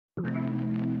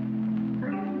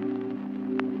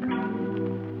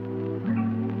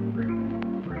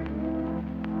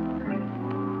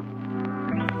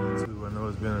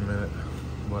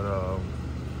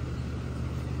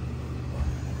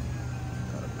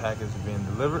package being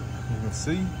delivered. You can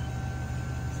see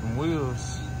some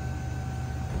wheels.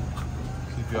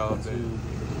 Keep y'all updated.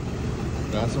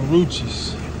 Got some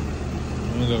Ruchis.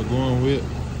 Ended up going with.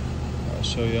 I'll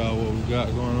show y'all what we got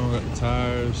going on. Got the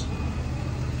tires.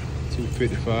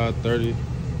 255, 30,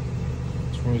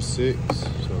 26.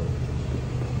 So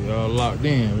we all locked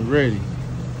in. We ready.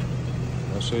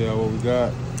 I'll show y'all what we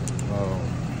got.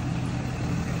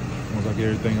 Once I get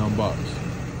everything unboxed.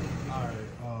 All right,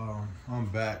 I'm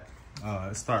back.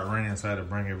 It started raining, so I had to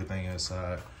bring everything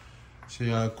inside. Show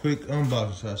y'all a quick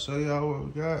unboxing. So I'll show y'all what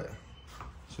we got.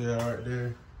 Show y'all right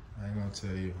there. I ain't gonna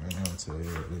tell you. I ain't gonna tell you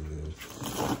what it is.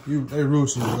 They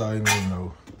Ruchis, I didn't even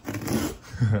know.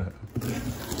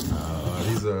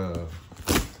 These are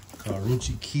called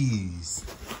Ruchi keys.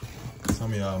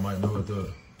 Some of y'all might know what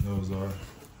those are.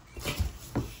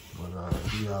 But I'll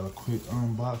give y'all a quick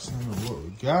unboxing of what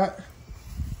we got.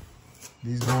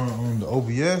 These going on the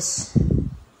OBS.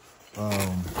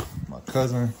 My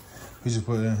cousin, he just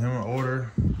put in him an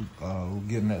order. We're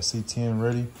getting that C10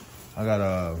 ready. I got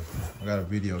a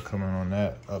video coming on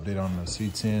that, update on the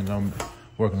C10 I'm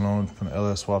working on, putting the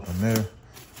LS swap in there.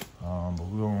 But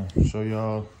we're gonna show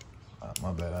y'all.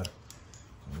 My bad, I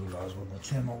didn't realize what my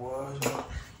camera was.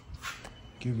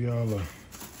 Give y'all a.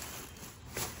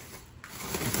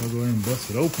 I'll go ahead and bust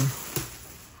it open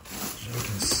so you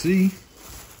can see.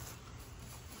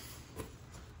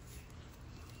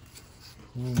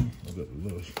 I got the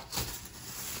little,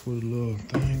 put a little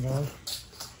thing off.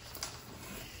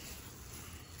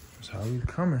 That's how we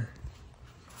coming.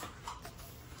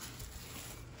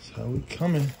 That's how we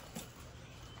coming.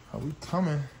 How we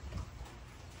coming?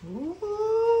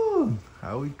 Ooh,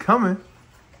 how we coming?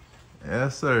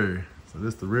 Yes, sir. So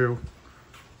this the real.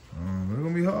 It's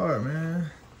gonna be hard,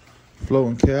 man.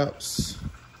 Floating caps.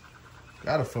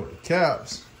 Gotta float the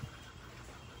caps.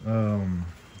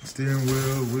 Steering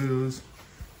wheel, wheels,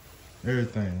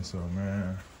 everything. So,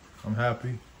 man, I'm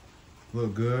happy.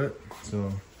 Look good.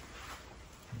 So,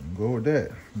 go with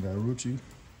that. Got Ruchi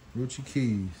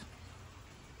keys.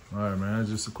 All right, man.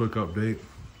 That's just a quick update.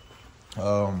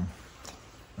 Let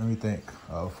me think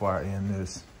before I end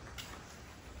this.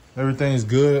 Everything's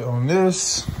good on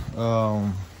this.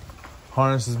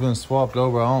 Harness has been swapped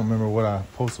over. I don't remember what I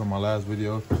posted on my last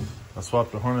video. I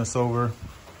swapped the harness over.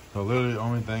 So literally the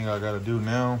only thing I gotta do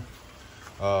now,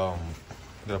 gotta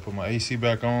put my AC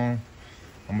back on.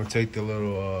 I'm gonna take the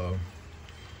little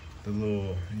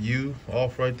U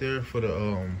off right there for the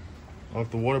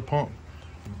off the water pump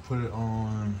and put it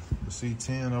on the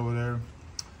C10 over there.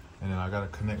 And then I gotta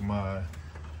connect I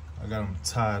got them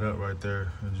tied up right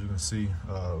there, as you can see.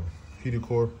 Heater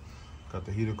core, got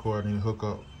the heater core I need to hook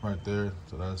up right there.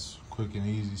 So that's quick and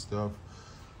easy stuff.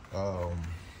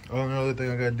 Only other thing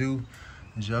I gotta do,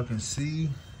 as y'all can see, I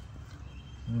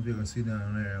don't know if you can see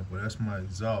down there, but that's my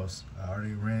exhaust. I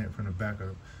already ran it from the back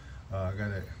of. I got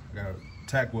it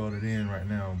tack welded in right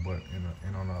now, but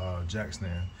in on a jack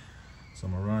stand. So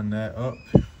I'm gonna run that up,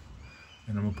 and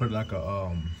I'm gonna put like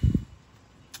a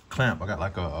clamp. I got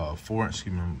like a 4-inch.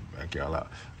 Excuse me, back y'all out.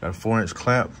 Got a 4-inch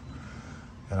clamp,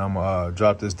 and I'm gonna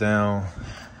drop this down.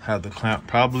 Have the clamp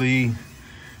probably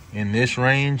in this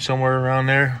range, somewhere around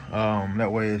there.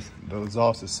 That way the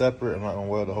exhaust is separate. I'm not gonna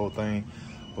weld the whole thing,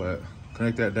 but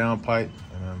connect that down pipe,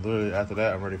 and then literally after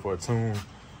that, I'm ready for a tune.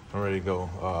 I'm ready to go.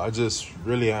 I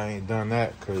ain't done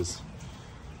that because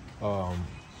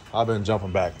I've been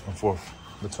jumping back and forth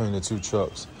between the two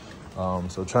trucks.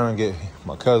 So trying to get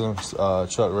my cousin's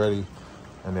truck ready,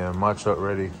 and then my truck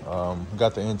ready.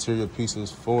 Got the interior pieces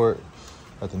for it.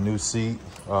 Got the new seat.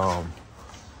 I'm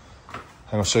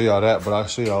gonna show y'all that, but I'll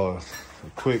show y'all a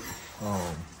quick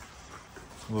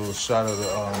little shot of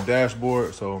the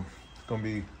dashboard. So it's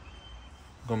gonna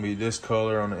be this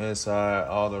color on the inside.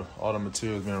 All the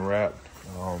material's been wrapped.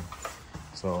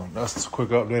 So that's a quick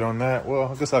update on that. Well,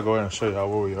 I guess I'll go ahead and show y'all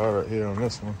where we are right here on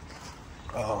this one.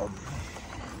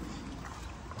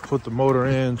 Put the motor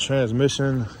in,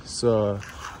 transmission. It's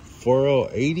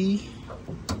 4080.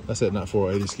 That's it, not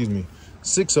 4080, excuse me.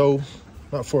 60,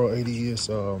 not 4080. It's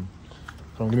hold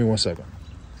on, give me 1 second.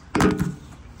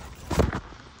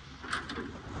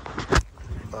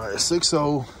 All right,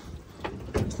 60.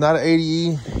 It's not an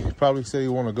 80E. Probably said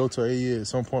you want to go to 80E at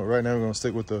some point. Right now, we're gonna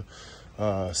stick with the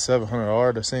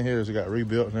 700R that's in here. It got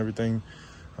rebuilt and everything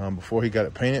before he got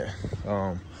it painted.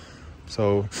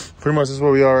 So pretty much this is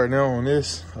where we are right now on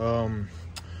this.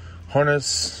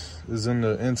 Harness is in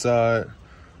the inside.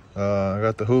 I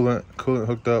got the coolant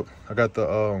hooked up. I got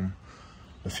the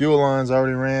fuel lines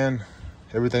already ran.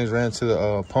 Everything's ran to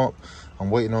the pump. I'm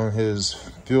waiting on his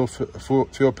fuel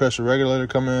pressure regulator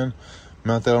come in.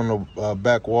 Mount that on the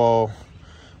back wall.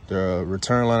 The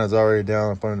return line is already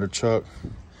down up under the truck.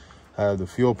 I have the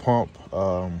fuel pump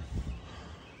wire.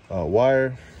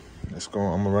 I'm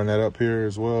gonna run that up here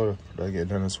as well. That'll get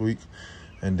done this week.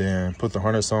 And then put the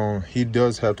harness on. He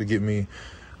does have to get me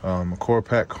core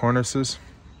pack harnesses,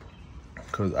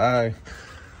 because I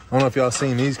don't know if y'all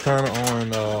seen these kind of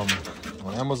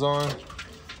on Amazon.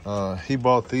 He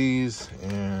bought these,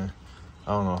 and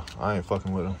I don't know, I ain't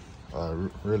fucking with them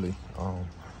really.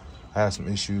 I had some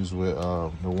issues with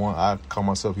the one. I caught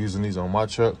myself using these on my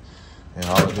truck, and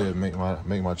all it did make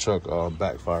my truck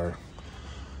backfire.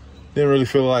 Didn't really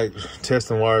feel like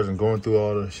testing wires and going through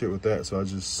all the shit with that, so I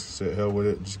just said hell with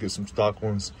it. Just get some stock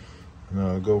ones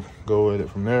and go with it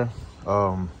from there.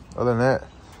 Other than that,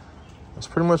 that's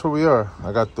pretty much where we are.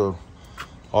 I got the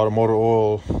automotive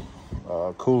oil,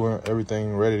 coolant,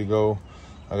 everything ready to go.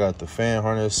 I got the fan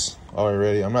harness already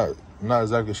ready. I'm not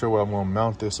exactly sure where I'm gonna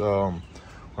mount this. I'm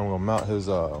gonna mount his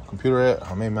computer at.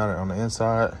 I may mount it on the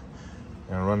inside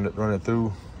and run it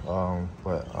through,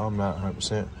 but I'm not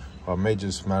 100%. I may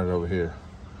just mount it over here.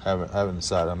 Haven't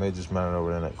decided. I may just mount it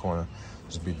over in that corner.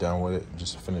 Just be done with it,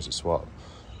 just to finish the swap.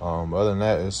 Other than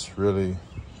that, it's really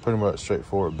pretty much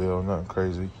straightforward build, nothing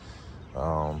crazy.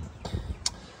 I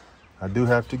do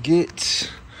have to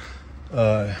get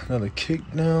another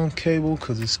kick down cable,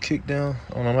 because it's kick down.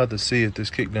 I'm about to see if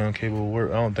this kick down cable will work.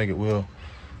 I don't think it will.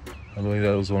 I believe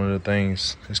that was one of the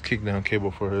things. This kick down cable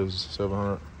for his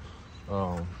 700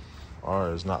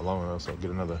 R is not long enough, so I'll get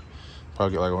another.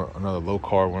 Probably get like another low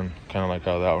car one, kind of like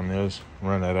how that one is.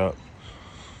 Run that up.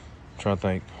 I'm trying to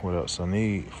think what else I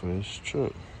need for this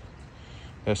truck.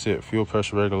 That's it. Fuel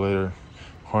pressure regulator,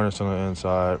 harness on the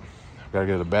inside. Gotta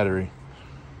get a battery.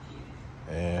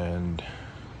 And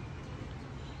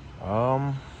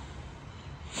oh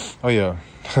yeah,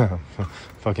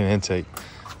 fucking intake.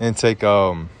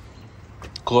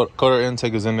 Quarter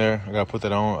intake is in there. I gotta put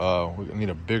that on. We need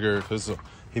a bigger, because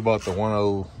he bought the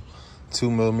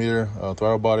 102 millimeter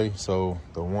throttle body, so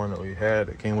the one that we had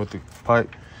that came with the pipe,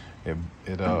 it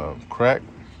cracked,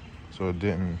 so it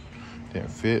didn't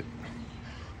fit.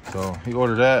 So he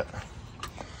ordered that.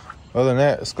 Other than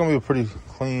that, it's gonna be a pretty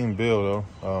clean build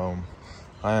though.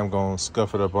 I am gonna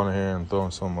scuff it up under here and throw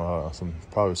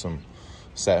probably some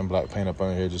satin black paint up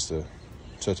under here just to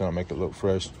touch on it, make it look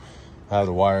fresh. I have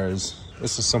the wires.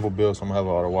 It's a simple build, so I'm gonna have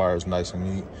all the wires nice and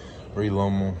neat,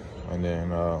 reloom them, and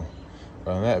then other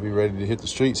than that, be ready to hit the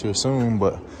streets here soon.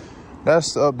 But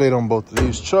that's the update on both of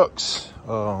these trucks.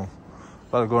 About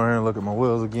to go in here and look at my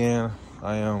wheels again.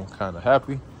 I am kind of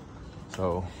happy.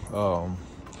 So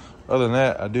other than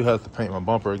that, I do have to paint my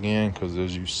bumper again, because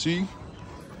as you see,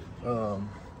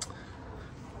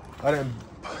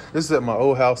 this is at my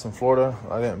old house in Florida.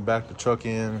 I didn't back the truck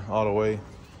in all the way,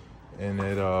 and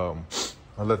I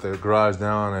let the garage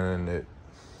down, and it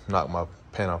knocked my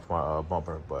paint off my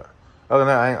bumper. But other than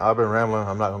that, I've been rambling.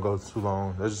 I'm not gonna go too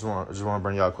long. I just want to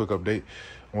bring y'all a quick update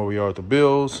on where we are with the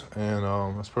bills, and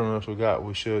that's pretty much what we got.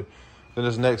 We should, then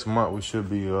this next month, we should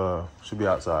be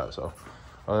outside. So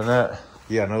other than that,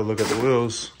 yeah, another look at the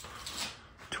wheels.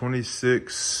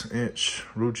 26-inch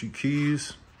Rucci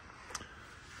keys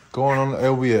going on the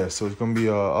OBS, so it's gonna be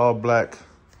all black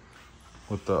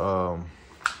with the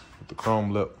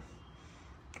chrome lip.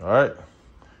 All right,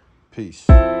 peace.